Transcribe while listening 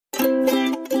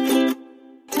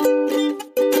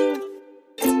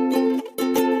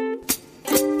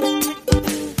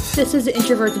This is the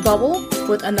Introvert's Bubble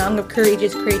with a nung of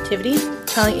courageous creativity,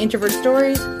 telling introvert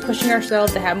stories, pushing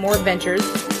ourselves to have more adventures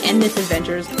and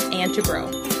misadventures, and to grow.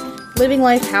 Living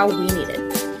life how we need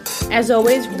it. As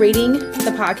always, rating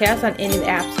the podcast on any of the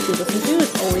apps you listen to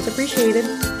is always appreciated.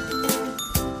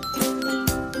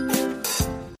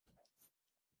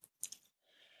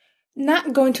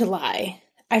 Not going to lie,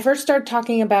 I first started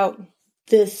talking about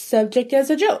this subject as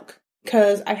a joke,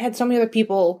 because I've had so many other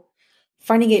people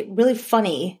finding it really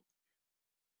funny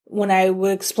when I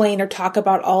would explain or talk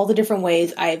about all the different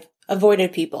ways I've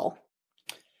avoided people.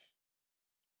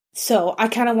 So I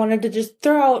kind of wanted to just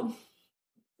throw out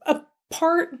a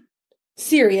part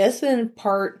serious and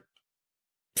part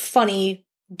funny,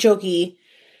 jokey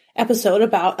episode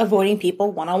about avoiding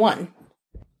people one-on-one.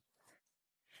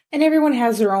 And everyone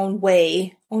has their own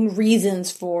way, own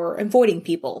reasons for avoiding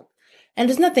people. And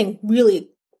there's nothing really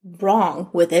wrong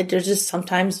with it. There's just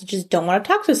sometimes you just don't want to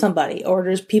talk to somebody, or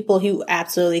there's people who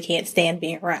absolutely can't stand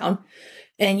being around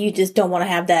and you just don't want to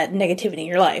have that negativity in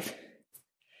your life.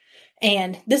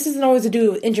 And this isn't always to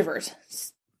do with introverts.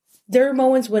 There are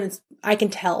moments when I can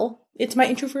tell it's my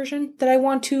introversion that I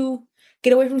want to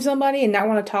get away from somebody and not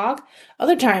want to talk.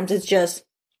 Other times it's just,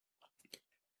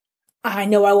 I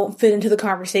know I won't fit into the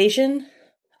conversation.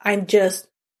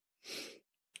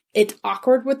 It's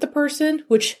awkward with the person,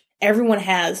 which everyone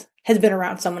has been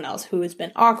around someone else who has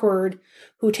been awkward,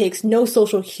 who takes no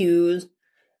social cues,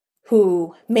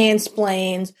 who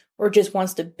mansplains, or just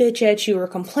wants to bitch at you or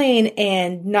complain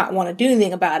and not want to do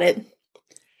anything about it.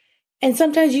 And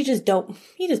sometimes you just don't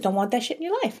want that shit in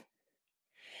your life.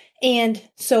 And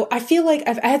so I feel like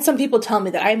I had some people tell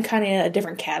me that I'm kind of in a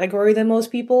different category than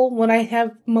most people when I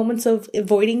have moments of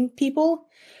avoiding people.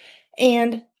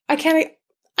 And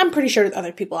I'm pretty sure there's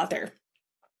other people out there.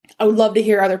 I would love to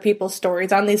hear other people's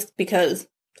stories on this because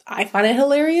I find it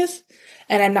hilarious,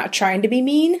 and I'm not trying to be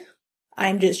mean.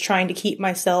 I'm just trying to keep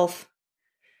myself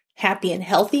happy and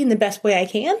healthy in the best way I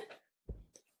can.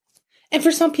 And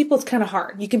for some people, it's kind of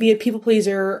hard. You can be a people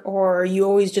pleaser, or you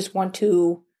always just want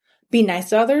to be nice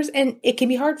to others, and it can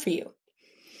be hard for you.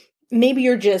 Maybe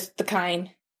you're just the kind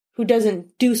who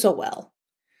doesn't do so well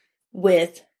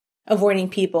with avoiding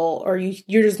people, or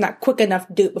you're just not quick enough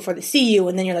to do it before they see you,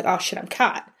 and then you're like, oh shit, I'm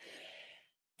caught.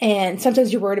 And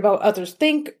sometimes you're worried about what others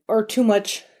think, or too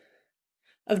much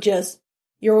of just,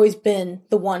 you're always been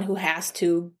the one who has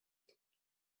to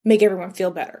make everyone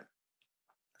feel better.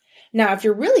 Now, if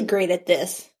you're really great at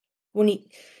this,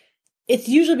 it's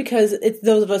usually because it's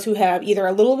those of us who have either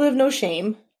a little bit of no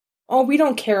shame, or we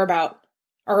don't care about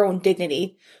our own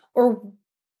dignity, or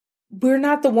we're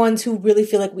not the ones who really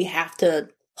feel like we have to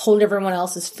hold everyone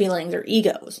else's feelings or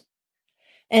egos.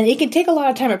 And it can take a lot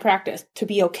of time and practice to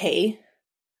be okay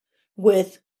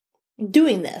with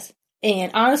doing this.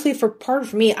 And honestly, for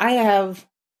me, I have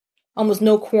almost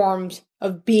no qualms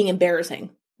of being embarrassing.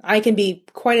 I can be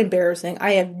quite embarrassing.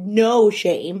 I have no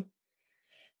shame.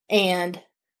 And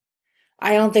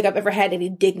I don't think I've ever had any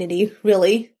dignity,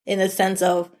 really, in the sense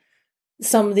of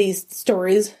some of these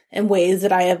stories and ways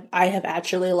that I have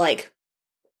actually,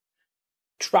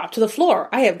 dropped to the floor.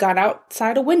 I have gone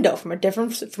outside a window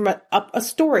up a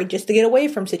story just to get away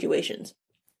from situations.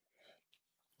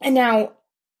 And now,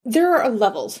 there are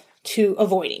levels to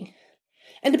avoiding.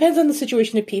 It depends on the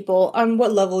situation of people, on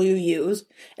what level you use.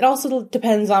 It also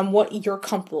depends on what you're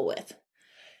comfortable with.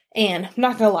 And I'm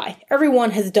not gonna lie, everyone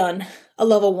has done a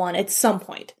level 1 at some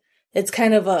point. It's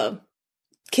kind of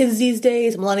kids these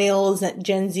days, millennials,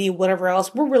 Gen Z, whatever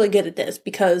else, we're really good at this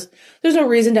because there's no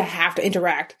reason to have to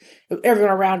interact with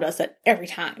everyone around us at every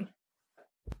time.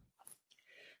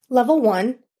 Level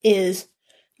 1 is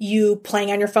you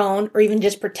playing on your phone, or even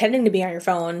just pretending to be on your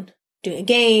phone, doing a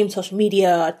game, social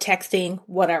media, texting,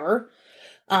 whatever.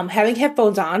 Having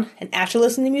headphones on and actually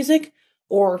listening to music,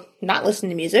 or not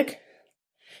listening to music.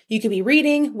 You could be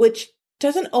reading, which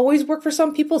doesn't always work for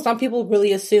some people. Some people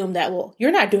really assume that, well,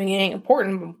 you're not doing anything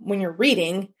important when you're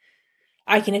reading.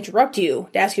 I can interrupt you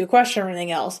to ask you a question or anything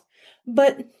else.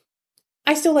 But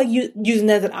I still like using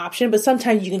that as an option, but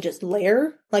sometimes you can just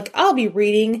layer. Like, I'll be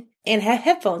reading and have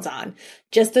headphones on,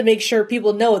 just to make sure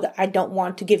people know that I don't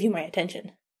want to give you my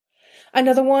attention.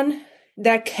 Another one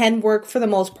that can work for the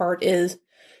most part is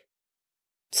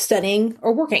studying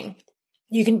or working.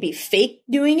 You can be fake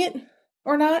doing it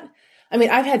or not. I mean,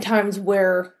 I've had times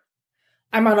where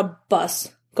I'm on a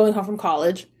bus going home from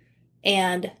college,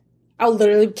 and I'll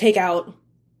literally take out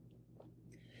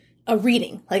a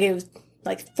reading. Like, it was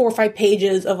like 4 or 5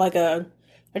 pages of like a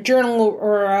journal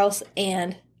or else,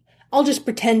 and I'll just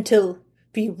pretend to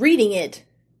be reading it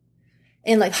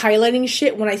and like highlighting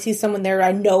shit when I see someone there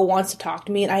I know wants to talk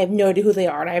to me and I have no idea who they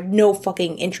are and I have no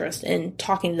fucking interest in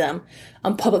talking to them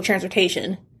on public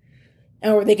transportation.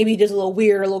 Or they can be just a little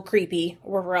weird, a little creepy,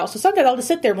 or whatever else. So sometimes I'll just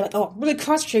sit there and be like, oh, I'm really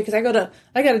concentrate because I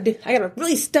gotta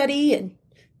really study and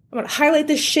I'm gonna highlight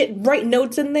this shit and write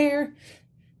notes in there.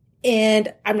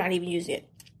 And I'm not even using it.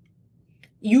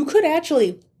 You could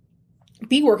actually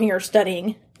be working or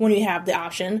studying when you have the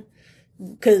option,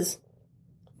 because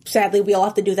sadly we all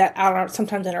have to do that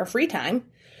sometimes in our free time.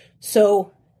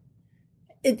 So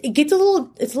it gets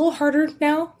it's a little harder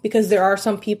now because there are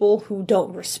some people who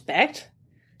don't respect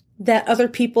that other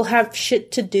people have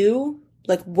shit to do,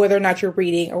 like whether or not you're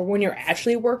reading or when you're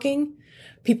actually working.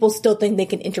 People still think they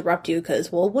can interrupt you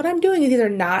because, well, what I'm doing is either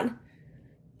not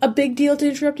a big deal to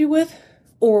interrupt you with,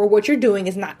 or what you're doing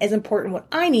is not as important what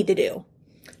I need to do.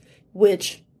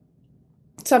 Which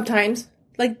sometimes,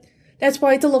 like, that's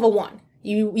why it's a level 1.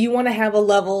 You want to have a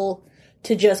level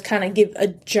to just kind of give a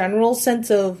general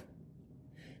sense of,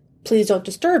 please don't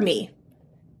disturb me.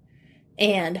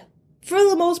 And for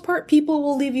the most part, people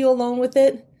will leave you alone with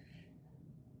it.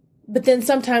 But then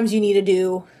sometimes you need to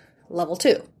do level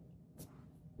 2.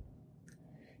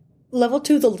 Level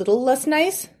 2 is a little less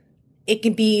nice. It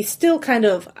can be still kind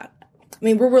of, I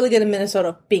mean, we're really good in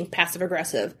Minnesota being passive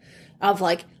aggressive. Of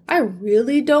like, I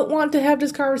really don't want to have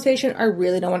this conversation. I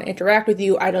really don't want to interact with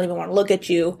you. I don't even want to look at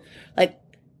you. Like,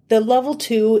 the level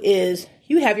 2 is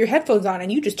you have your headphones on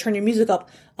and you just turn your music up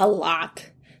a lot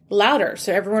louder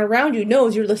so everyone around you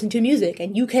knows you're listening to music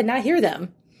and you cannot hear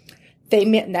them.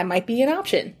 That might be an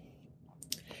option.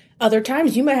 Other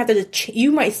times you might have to,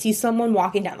 you might see someone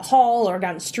walking down the hall or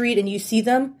down the street and you see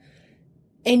them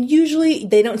and usually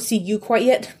they don't see you quite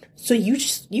yet. So you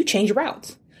change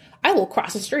routes. I will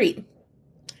cross the street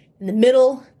in the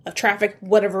middle of traffic,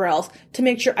 whatever else, to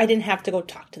make sure I didn't have to go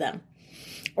talk to them.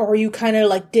 Or you kind of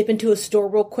like dip into a store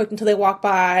real quick until they walk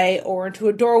by, or into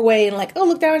a doorway and like, oh,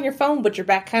 look down on your phone, but you're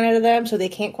back kind of to them so they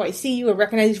can't quite see you or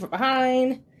recognize you from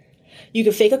behind. You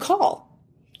can fake a call.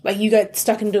 Like you got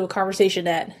stuck into a conversation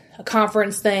at a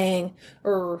conference thing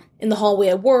or in the hallway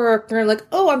at work, or like,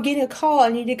 oh, I'm getting a call. I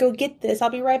need to go get this. I'll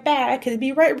be right back. It'll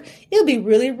be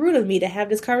really rude of me to have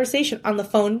this conversation on the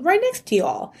phone right next to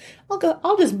y'all.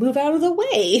 I'll just move out of the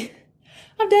way.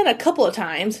 I've done it a couple of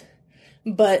times,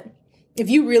 but if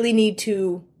you really need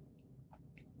to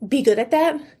be good at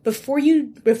that, before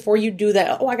you do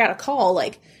that, oh, I got a call,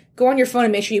 like go on your phone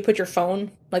and make sure you put your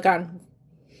phone like on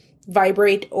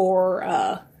vibrate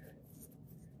or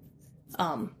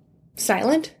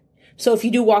silent. So if you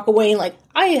do walk away and like,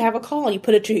 I have a call, and you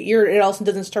put it to your ear, it also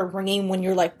doesn't start ringing when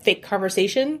you're like fake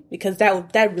conversation, because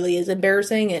that really is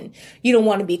embarrassing and you don't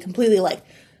want to be completely like,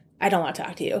 I don't want to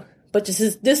talk to you. But this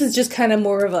is just kind of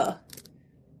more of a,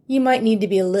 you might need to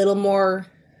be a little more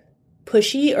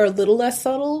pushy or a little less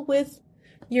subtle with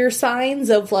your signs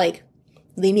of like,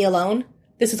 leave me alone.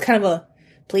 This is kind of a,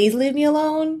 please leave me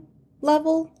alone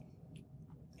level.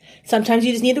 Sometimes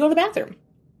you just need to go to the bathroom.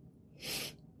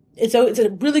 It's a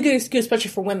really good excuse,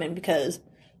 especially for women, because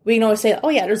we can always say, oh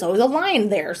yeah, there's always a line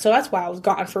there. So that's why I was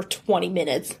gone for 20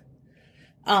 minutes.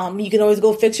 You can always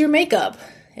go fix your makeup,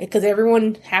 because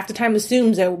everyone half the time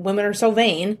assumes that women are so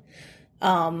vain.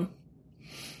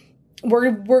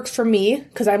 Works for me,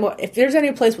 because if there's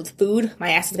any place with food,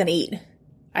 my ass is going to eat.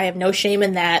 I have no shame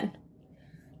in that.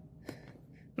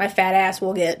 My fat ass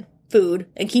will get food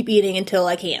and keep eating until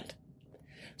I can't.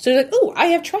 So you're like, oh, I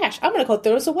have trash. I'm going to go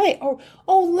throw this away. Or,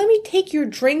 oh, let me take your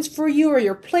drinks for you or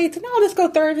your plates, and I'll just go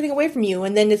throw everything away from you,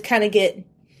 and then just kind of get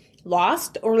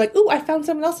lost. Or like, oh, I found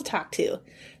someone else to talk to.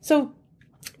 So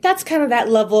that's kind of that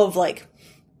level of like,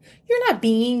 you're not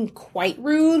being quite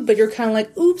rude, but you're kind of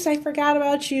like, oops, I forgot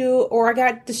about you, or I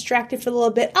got distracted for a little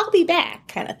bit. I'll be back,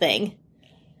 kind of thing.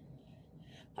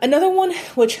 Another one,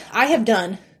 which I have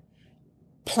done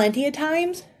plenty of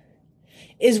times,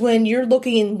 is when you're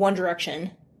looking in one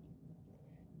direction,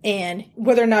 and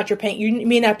whether or not you're paying,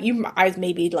 your eyes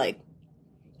may be like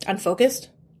unfocused,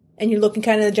 and you're looking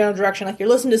kind of in the general direction, like you're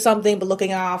listening to something but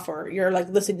looking off, or you're like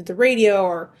listening to the radio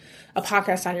or a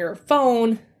podcast on your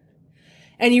phone,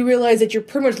 and you realize that you're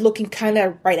pretty much looking kind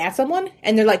of right at someone,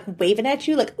 and they're like waving at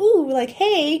you, like, ooh, like,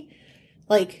 hey,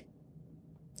 like,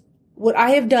 what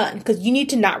I have done, because you need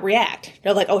to not react.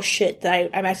 They're like, oh shit,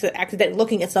 I'm actually accidentally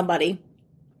looking at somebody.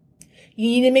 You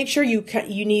need to make sure you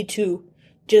need to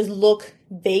just look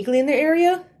vaguely in their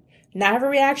area, not have a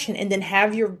reaction, and then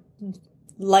have your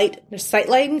sight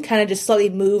lighten kind of just slightly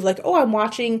move, like, oh, I'm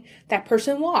watching that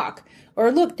person walk, or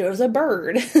look, there's a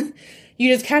bird.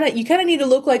 You kind of need to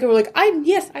look like, or like, I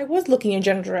was looking in a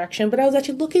general direction, but I was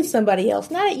actually looking at somebody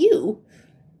else, not at you.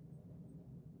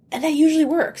 And that usually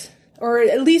works. Or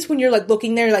at least when you're, like,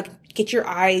 looking there, like, get your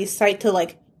eyesight to,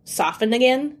 like, soften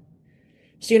again.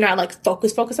 So you're not, like,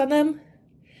 focus on them.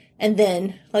 And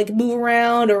then, like, move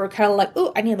around or kind of like,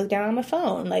 oh, I need to look down on my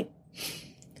phone. Like,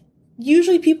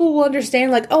 usually people will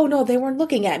understand, like, oh, no, they weren't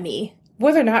looking at me.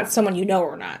 Whether or not it's someone you know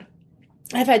or not.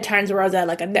 I've had times where I was at,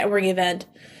 like, a networking event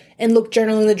and looked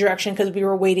generally in the direction because we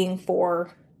were waiting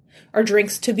for our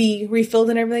drinks to be refilled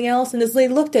and everything else. And this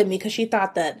lady looked at me because she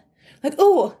thought that, like,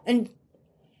 oh, and,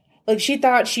 like, she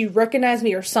thought she recognized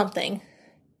me or something.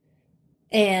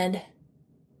 And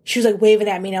she was, like, waving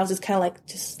at me, and I was just kind of, like,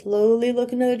 just slowly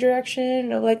looking in the direction.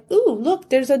 And I'm like, ooh, look,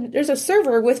 there's a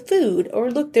server with food.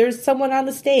 Or, look, there's someone on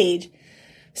the stage.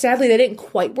 Sadly, that didn't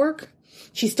quite work.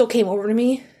 She still came over to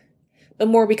me. But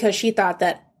more because she thought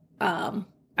that I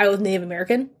was Native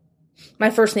American.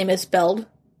 My first name is spelled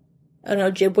an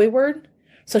Ojibwe word.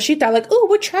 So she thought, like, ooh,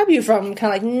 what tribe are you from? I'm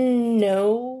kind of like,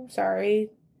 no, sorry.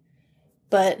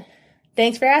 But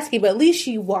thanks for asking. But at least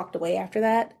she walked away after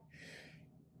that.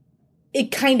 It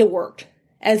kind of worked.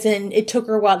 As in, it took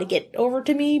her a while to get over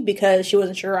to me because she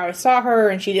wasn't sure I saw her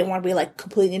and she didn't want to be, like,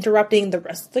 completely interrupting the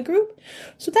rest of the group.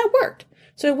 So that worked.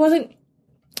 So it wasn't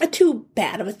too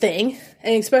bad of a thing.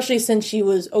 And especially since she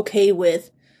was okay with,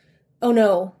 oh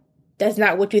no, that's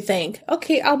not what you think.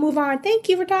 Okay, I'll move on. Thank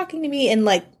you for talking to me. And,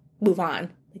 like, move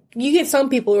on. You get some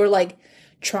people who are, like,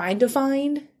 trying to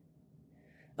find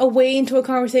a way into a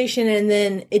conversation and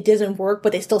then it doesn't work,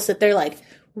 but they still sit there like,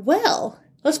 well,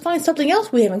 let's find something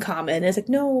else we have in common. And it's like,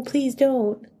 no, please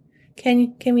don't.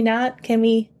 Can we not? Can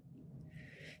you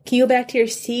go back to your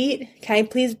seat? Can I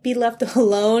please be left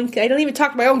alone? I don't even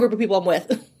talk to my own group of people I'm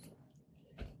with.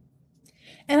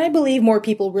 And I believe more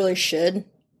people really should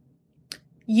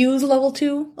use level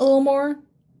 2 a little more.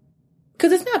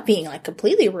 Because it's not being, like,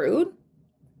 completely rude.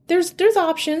 There's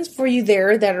options for you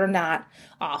there that are not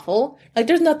awful. Like,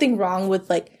 there's nothing wrong with,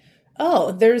 like,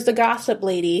 oh, there's the gossip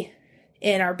lady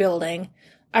in our building.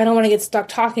 I don't want to get stuck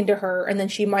talking to her, and then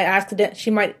she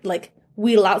might, like,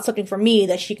 wheedle out something for me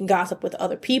that she can gossip with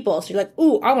other people. So you're like,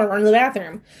 ooh, I want to run to the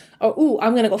bathroom. Or, ooh,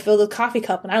 I'm going to go fill the coffee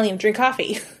cup, and I don't even drink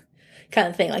coffee. Kind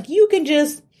of thing. Like, you can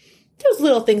just, there's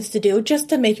little things to do just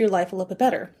to make your life a little bit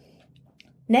better.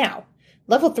 Now,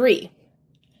 level 3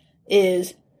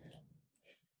 is,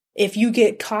 if you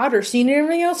get caught or seen and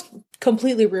everything else,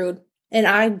 completely rude. And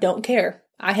I don't care.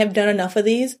 I have done enough of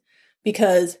these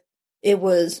because it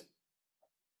was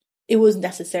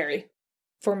necessary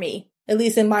for me. At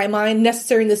least in my mind,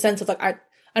 necessary in the sense of, like,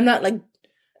 I'm not, like,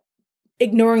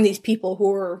 ignoring these people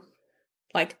who are,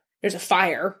 like, there's a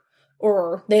fire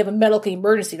or they have a medical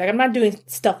emergency. Like, I'm not doing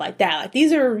stuff like that. Like,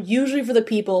 these are usually for the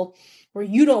people where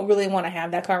you don't really want to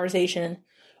have that conversation,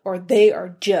 or they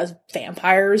are just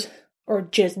vampires or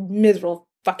just miserable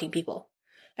fucking people.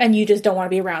 And you just don't want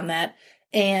to be around that.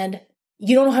 And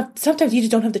sometimes you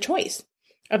just don't have the choice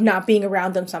of not being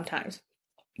around them sometimes.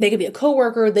 They could be a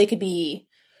coworker, they could be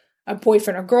a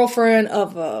boyfriend or girlfriend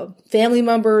of a family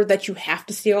member that you have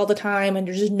to see all the time, and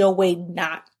there's just no way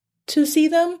not to see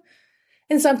them.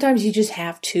 And sometimes you just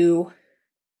have to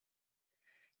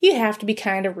be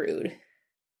kind of rude.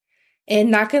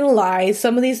 And not gonna lie,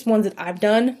 some of these ones that I've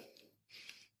done,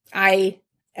 and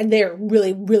they're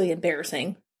really, really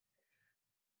embarrassing.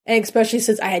 And especially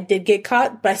since I did get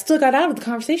caught, but I still got out of the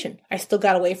conversation. I still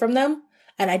got away from them,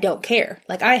 and I don't care.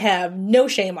 Like, I have no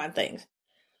shame on things.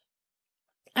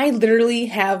 I literally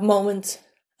have moments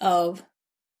of,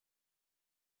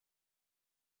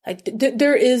 like,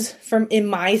 there is, in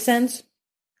my sense,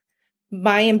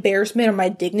 my embarrassment or my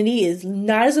dignity is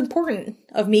not as important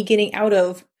of me getting out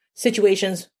of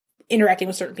situations interacting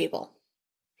with certain people.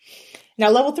 Now,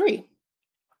 level 3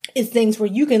 is things where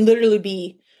you can literally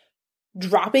be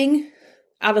dropping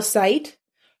out of sight,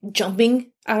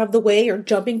 jumping out of the way, or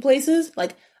jumping places.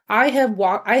 Like, I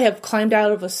have climbed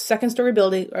out of a second-story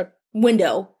building or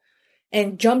window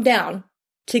and jumped down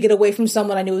to get away from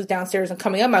someone I knew was downstairs and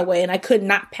coming up my way, and I could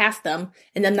not pass them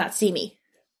and them not see me.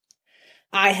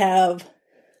 I have,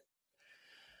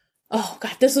 oh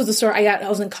God, this was the story I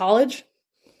was in college,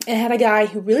 and I had a guy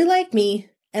who really liked me,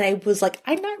 and I was like,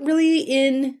 I'm not really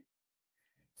in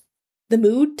the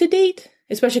mood to date,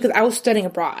 especially because I was studying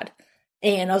abroad.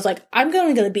 And I was like, I'm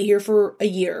only going to be here for a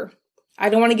year. I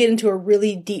don't want to get into a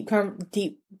really deep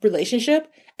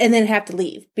relationship and then have to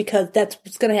leave, because that's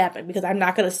what's going to happen, because I'm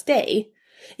not going to stay.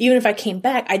 Even if I came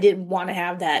back, I didn't want to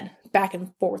have that back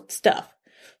and forth stuff.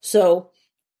 So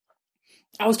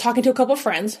I was talking to a couple of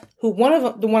friends who, one of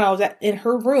them, the one I was at in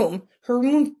her room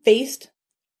faced,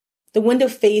 the window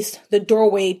faced the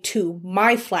doorway to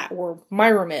my flat where my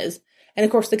room is. And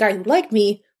of course, the guy who liked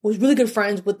me was really good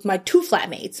friends with my 2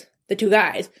 flatmates, the 2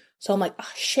 guys. So I'm like,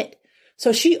 oh shit.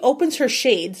 So she opens her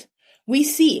shades. We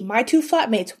see my two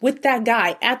flatmates with that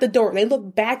guy at the door. They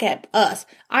look back at us.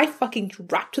 I fucking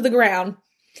drop to the ground.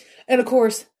 And of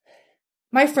course,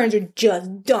 my friends are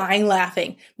just dying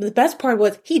laughing. But the best part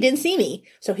was he didn't see me.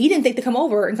 So he didn't think to come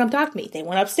over and come talk to me. They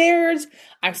went upstairs.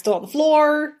 I'm still on the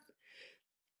floor.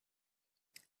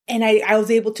 And I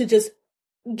was able to just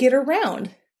get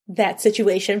around that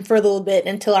situation for a little bit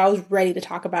until I was ready to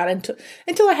talk about it.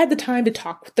 Until I had the time to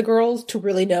talk with the girls to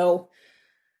really know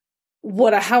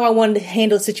how I wanted to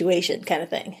handle the situation kind of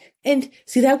thing. And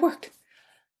see, that worked.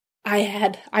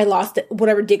 I lost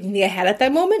whatever dignity I had at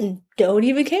that moment and don't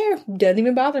even care. Doesn't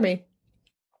even bother me.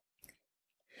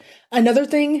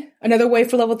 Another way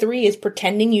for level 3 is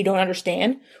pretending you don't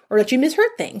understand or that you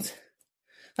misheard things.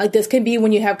 Like this can be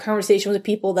when you have conversations with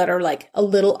people that are like a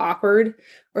little awkward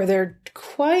or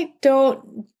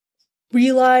don't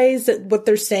realize that what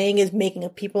they're saying is making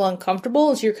people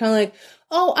uncomfortable. So you're kind of like,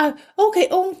 okay,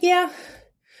 yeah.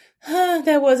 I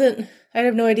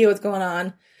have no idea what's going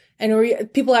on.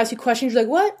 And people ask you questions, you're like,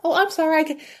 what? Oh, I'm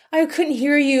sorry, I couldn't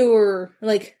hear you. Or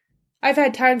like, I've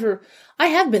had times where I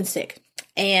have been sick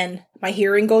and my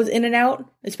hearing goes in and out,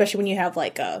 especially when you have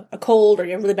like a cold or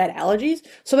you have really bad allergies.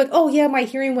 So I'm like, oh yeah, my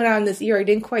hearing went out in this ear. I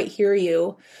didn't quite hear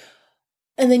you.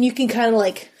 And then you can kind of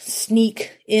like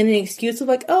sneak in an excuse of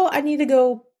like, oh, I need to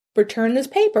go return this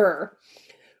paper.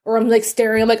 Or I'm like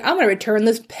staring, I'm like, I'm going to return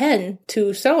this pen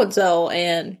to so-and-so.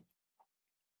 And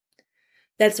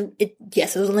that's it.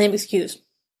 Yes, it was a lame excuse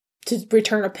to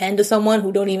return a pen to someone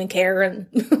who don't even care.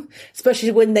 And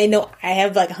especially when they know I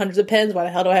have like hundreds of pens. Why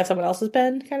the hell do I have someone else's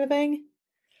pen kind of thing?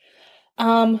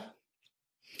 Other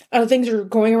things are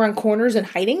going around corners and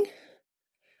hiding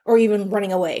or even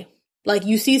running away. Like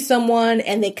you see someone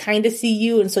and they kind of see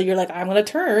you. And so you're like, I'm going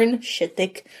to turn. Shit,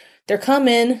 they're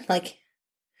coming. Like,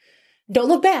 don't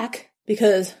look back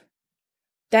because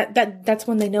that's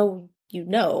when they know you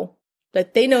know.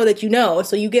 That they know that you know.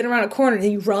 So you get around a corner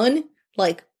and you run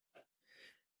like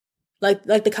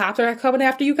the cops are coming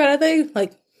after you kind of thing.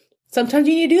 Like sometimes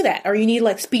you need to do that. Or you need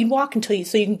like speed walk so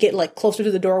you can get like closer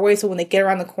to the doorway. So when they get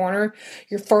around the corner,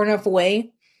 you're far enough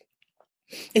away.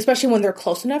 Especially when they're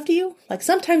close enough to you. Like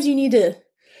sometimes you need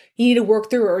to work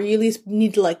through or you at least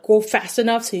need to like go fast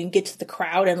enough so you can get to the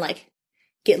crowd and like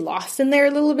get lost in there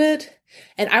a little bit.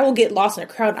 And I will get lost in a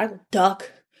crowd. I will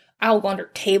duck. I will go under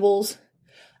tables.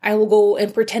 I will go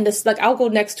and pretend to, like, I'll go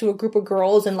next to a group of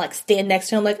girls and, like, stand next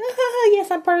to them, like,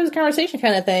 yes, I'm part of this conversation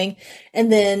kind of thing.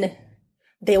 And then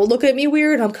they will look at me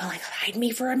weird. I'm kind of like, hide me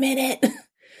for a minute.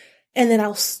 And then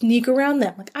I'll sneak around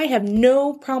them. Like, I have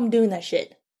no problem doing that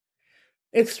shit.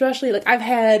 Especially, like, I've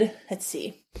had, let's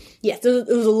see. Yes, there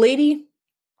was a lady.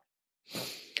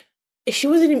 She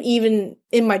wasn't even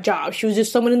in my job. She was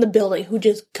just someone in the building who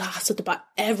just gossiped about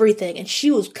everything. And she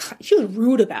was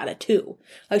rude about it too.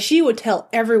 Like she would tell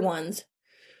everyone's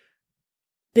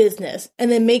business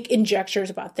and then make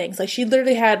injections about things. Like she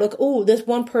literally had like, oh, this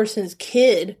one person's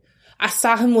kid. I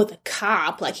saw him with a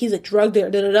cop. Like he's a drug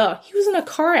dealer, da da da. He was in a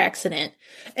car accident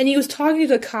and he was talking to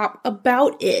the cop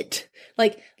about it.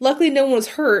 Like luckily no one was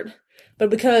hurt, but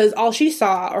because all she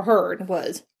saw or heard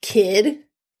was kid,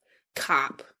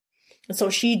 cop. And so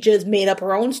she just made up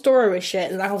her own story with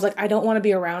shit. And I was like, I don't want to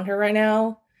be around her right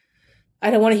now.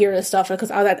 I don't want to hear this stuff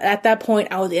because at that point,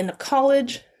 I was at the end of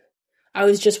college. I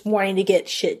was just wanting to get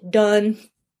shit done.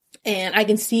 And I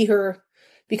can see her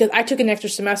because I took an extra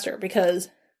semester because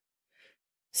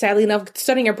sadly enough,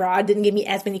 studying abroad didn't give me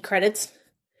as many credits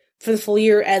for the full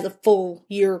year as a full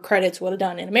year credits would have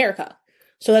done in America.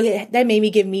 So that made me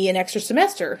give me an extra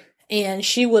semester. And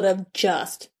she would have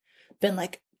just been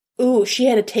like, ooh, she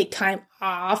had to take time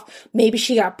off. Maybe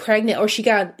she got pregnant or she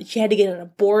had to get an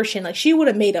abortion. Like she would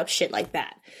have made up shit like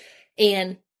that.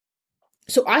 And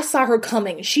so I saw her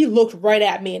coming. She looked right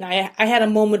at me and I had a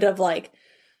moment of like,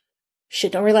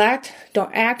 shit, don't relax.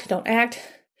 Don't act.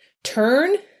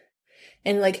 Turn.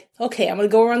 And like, okay, I'm going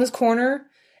to go around this corner.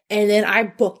 And then I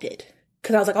booked it.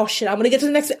 Cause I was like, oh shit, I'm going to get to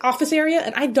the next office area.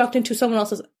 And I ducked into someone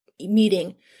else's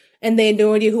meeting. And they had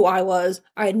no idea who I was.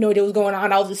 I had no idea what was going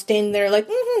on. I was just standing there like,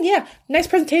 yeah, nice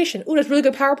presentation. Ooh, that's really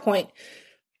good PowerPoint.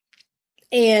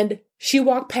 And she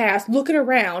walked past, looking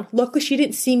around. Luckily, she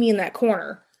didn't see me in that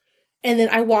corner. And then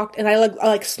I walked, and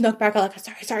I snuck back. I'm like,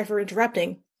 sorry for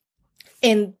interrupting.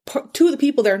 And two of the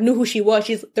people there knew who she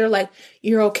was. They're like,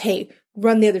 you're okay.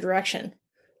 Run the other direction.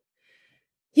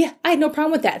 Yeah, I had no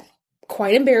problem with that.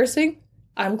 Quite embarrassing.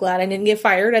 I'm glad I didn't get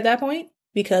fired at that point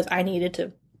because I needed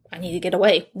to get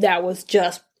away. That was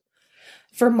just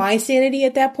for my sanity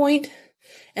at that point.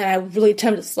 And I really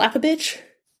attempted to slap a bitch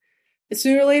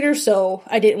sooner or later. So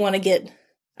I didn't want to get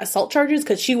assault charges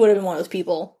because she would have been one of those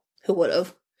people who would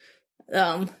have.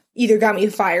 either got me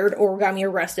fired or got me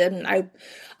arrested. And I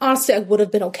would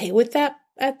have been okay with that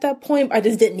at that point. I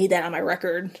just didn't need that on my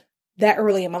record that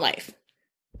early in my life.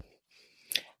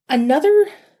 Another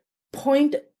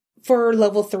point for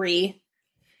level 3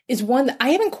 is one that I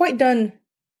haven't quite done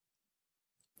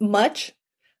much.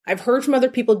 I've heard from other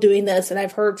people doing this, and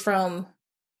I've heard from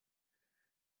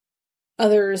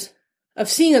others of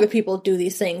seeing other people do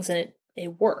these things, and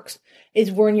it works.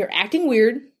 Is when you're acting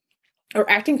weird or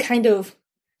acting kind of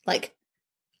like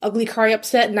ugly cry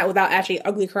upset, not without actually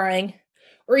ugly crying,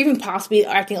 or even possibly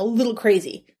acting a little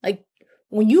crazy. Like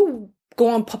when you go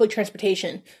on public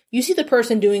transportation, you see the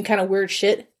person doing kind of weird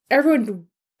shit, everyone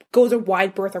goes a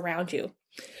wide berth around you.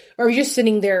 Or you're just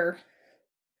sitting there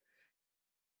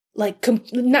like,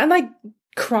 not like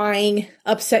crying,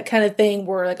 upset kind of thing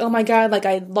where like, oh my God, like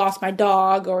I lost my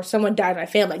dog or someone died in my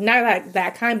family. Like not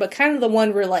that kind, but kind of the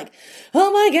one where like,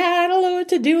 oh my God, I don't know what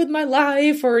to do with my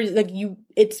life. Or like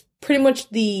it's pretty much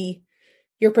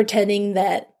you're pretending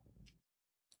that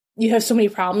you have so many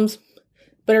problems,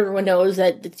 but everyone knows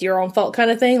that it's your own fault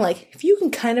kind of thing. Like if you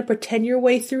can kind of pretend your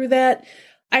way through that,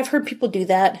 I've heard people do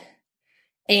that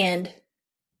and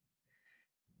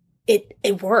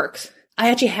it works.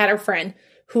 I actually had a friend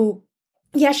who,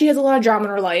 yeah, she has a lot of drama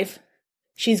in her life.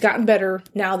 She's gotten better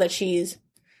now that she's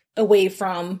away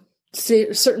from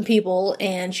certain people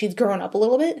and she's grown up a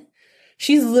little bit.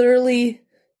 She's literally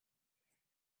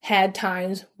had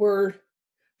times where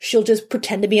she'll just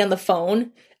pretend to be on the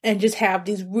phone and just have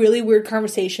these really weird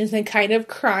conversations and kind of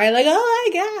cry like,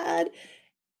 oh my God.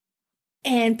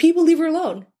 And people leave her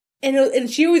alone. And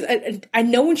she always, I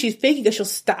know when she's faking because she'll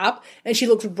stop and she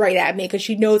looks right at me because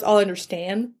she knows I'll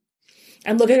understand.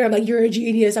 I'm looking at her, I'm like, you're a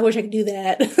genius. I wish I could do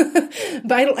that.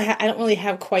 But I don't really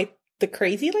have quite the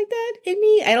crazy like that in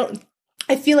me.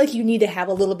 I feel like you need to have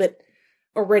a little bit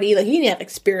already, like you need to have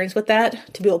experience with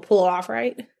that to be able to pull it off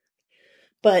right.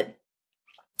 But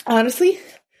honestly,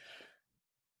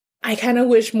 I kind of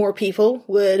wish more people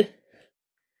would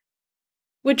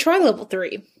try level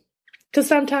 3. Because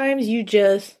sometimes you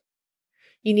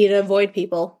need to avoid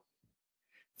people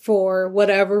for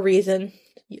whatever reason.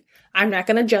 I'm not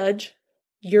going to judge.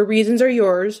 Your reasons are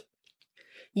yours.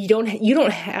 You don't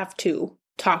have to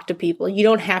talk to people. You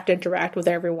don't have to interact with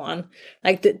everyone.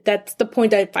 Like that's the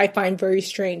point that I find very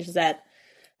strange, is that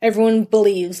everyone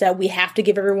believes that we have to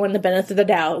give everyone the benefit of the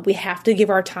doubt. We have to give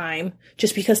our time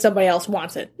just because somebody else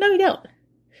wants it. No, you don't.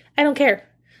 I don't care.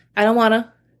 I don't want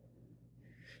to.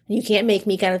 You can't make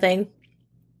me kind of thing.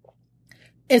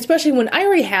 Especially when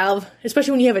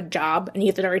you have a job and you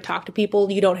have to already talk to people,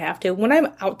 you don't have to. When I'm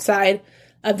outside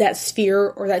of that sphere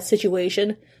or that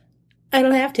situation, I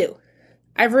don't have to.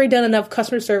 I've already done enough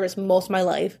customer service most of my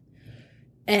life.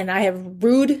 And I have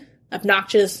rude,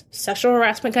 obnoxious, sexual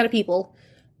harassment kind of people.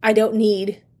 I don't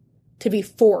need to be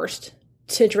forced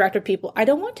to interact with people. I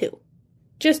don't want to.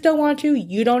 Just don't want to.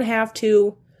 You don't have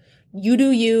to. You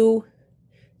do you.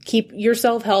 Keep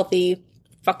yourself healthy.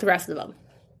 Fuck the rest of them.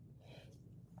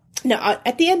 Now,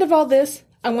 at the end of all this,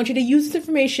 I want you to use this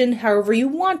information however you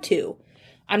want to.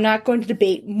 I'm not going to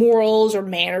debate morals or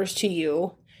manners to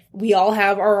you. We all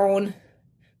have our own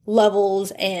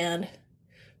levels and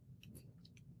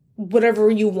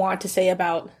whatever you want to say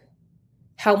about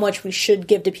how much we should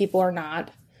give to people or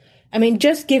not. I mean, I'm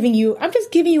just giving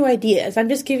you ideas. I'm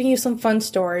just giving you some fun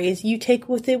stories. You take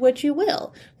with it what you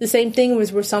will. The same thing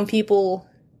was where some people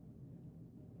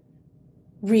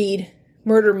read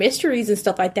murder mysteries and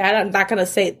stuff like that. I'm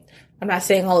not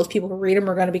saying all those people who read them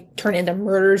are going to be turned into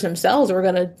murderers themselves or are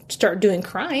going to start doing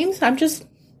crimes.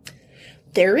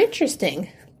 They're interesting.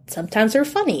 Sometimes they're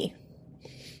funny.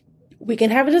 We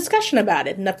can have a discussion about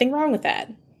it. Nothing wrong with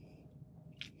that.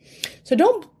 So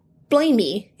don't blame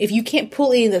me if you can't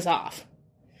pull any of this off.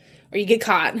 Or you get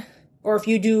caught. Or if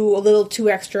you do a little too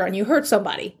extra and you hurt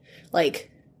somebody.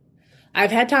 Like,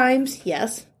 I've had times,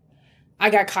 yes, I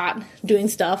got caught doing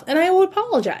stuff, and I would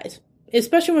apologize.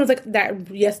 Especially when it was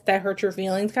like, that hurt your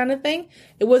feelings kind of thing.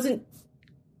 It wasn't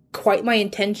quite my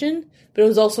intention, but it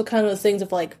was also kind of those things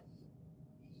of like,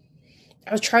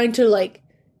 I was trying to like,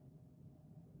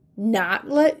 not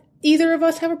let either of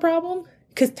us have a problem.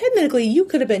 Because technically, you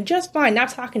could have been just fine not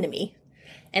talking to me.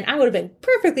 And I would have been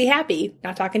perfectly happy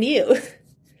not talking to you.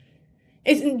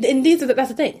 That's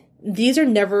the thing. These are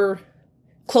never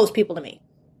close people to me.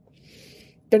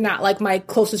 They're not like my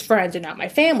closest friends. They're not my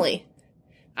family.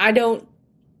 I don't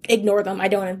ignore them. I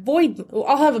don't avoid.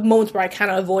 I'll have moments where I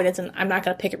kind of avoid it and I'm not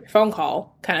going to pick up your phone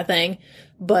call kind of thing.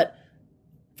 But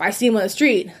if I see them on the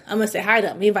street, I'm going to say hi to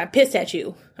them. Even if I'm pissed at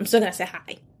you, I'm still going to say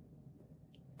hi.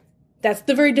 That's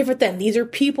the very different thing. These are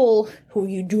people who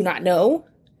you do not know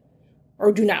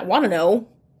or do not want to know.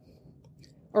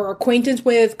 or acquaintance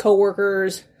with,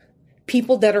 coworkers,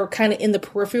 people that are kind of in the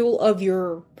peripheral of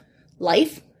your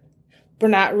life, but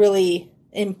not really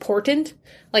important.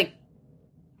 Like,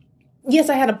 yes,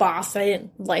 I had a boss I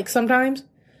didn't like sometimes.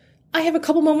 I have a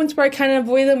couple moments where I kind of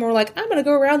avoid them, where like, I'm going to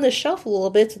go around this shelf a little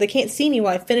bit so they can't see me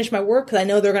while I finish my work, because I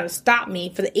know they're going to stop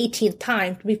me for the 18th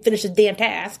time to finish this damn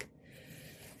task.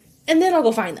 And then I'll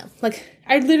go find them. Like,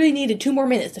 I literally needed 2 more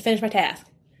minutes to finish my task.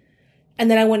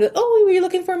 And then I went, oh, were you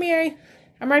looking for me?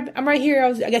 I'm right here.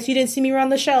 I guess you didn't see me around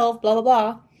the shelf, blah, blah,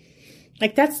 blah.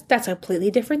 Like, that's a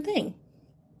completely different thing.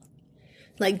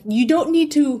 Like, you don't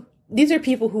need to, these are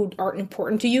people who aren't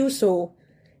important to you, so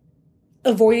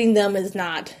avoiding them is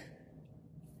not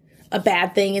a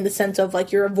bad thing in the sense of,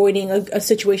 like, you're avoiding a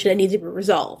situation that needs to be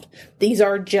resolved. These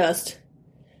are just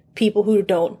people who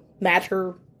don't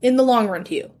matter in the long run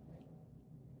to you.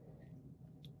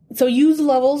 So use the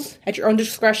levels at your own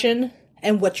discretion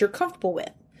and what you're comfortable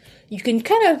with. You can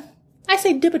kind of, I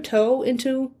say dip a toe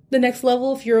into the next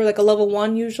level if you're like a level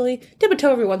 1 usually. Dip a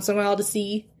toe every once in a while to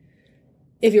see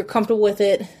if you're comfortable with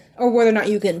it, or whether or not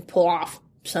you can pull off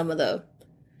some of the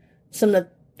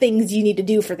things you need to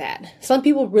do for that. Some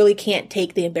people really can't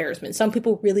take the embarrassment. Some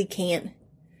people really can't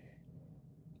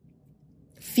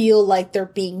feel like they're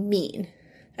being mean.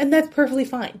 And that's perfectly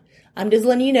fine. I'm just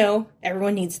letting you know,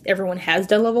 everyone has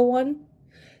done level 1.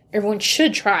 Everyone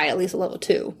should try at least a level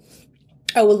 2.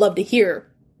 I would love to hear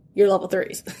your level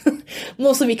 3s.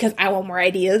 Mostly because I want more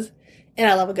ideas, and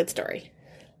I love a good story.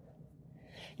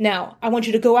 Now, I want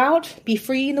you to go out, be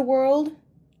free in the world.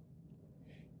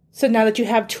 So now that you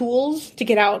have tools to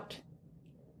get out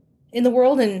in the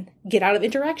world and get out of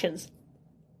interactions.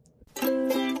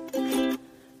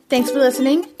 Thanks for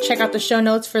listening. Check out the show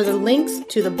notes for the links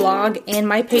to the blog and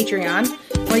my Patreon,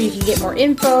 where you can get more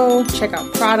info, check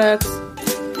out products.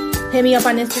 Hit me up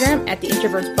on Instagram at The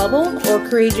Introvert's Bubble or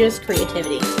Courageous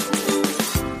Creativity.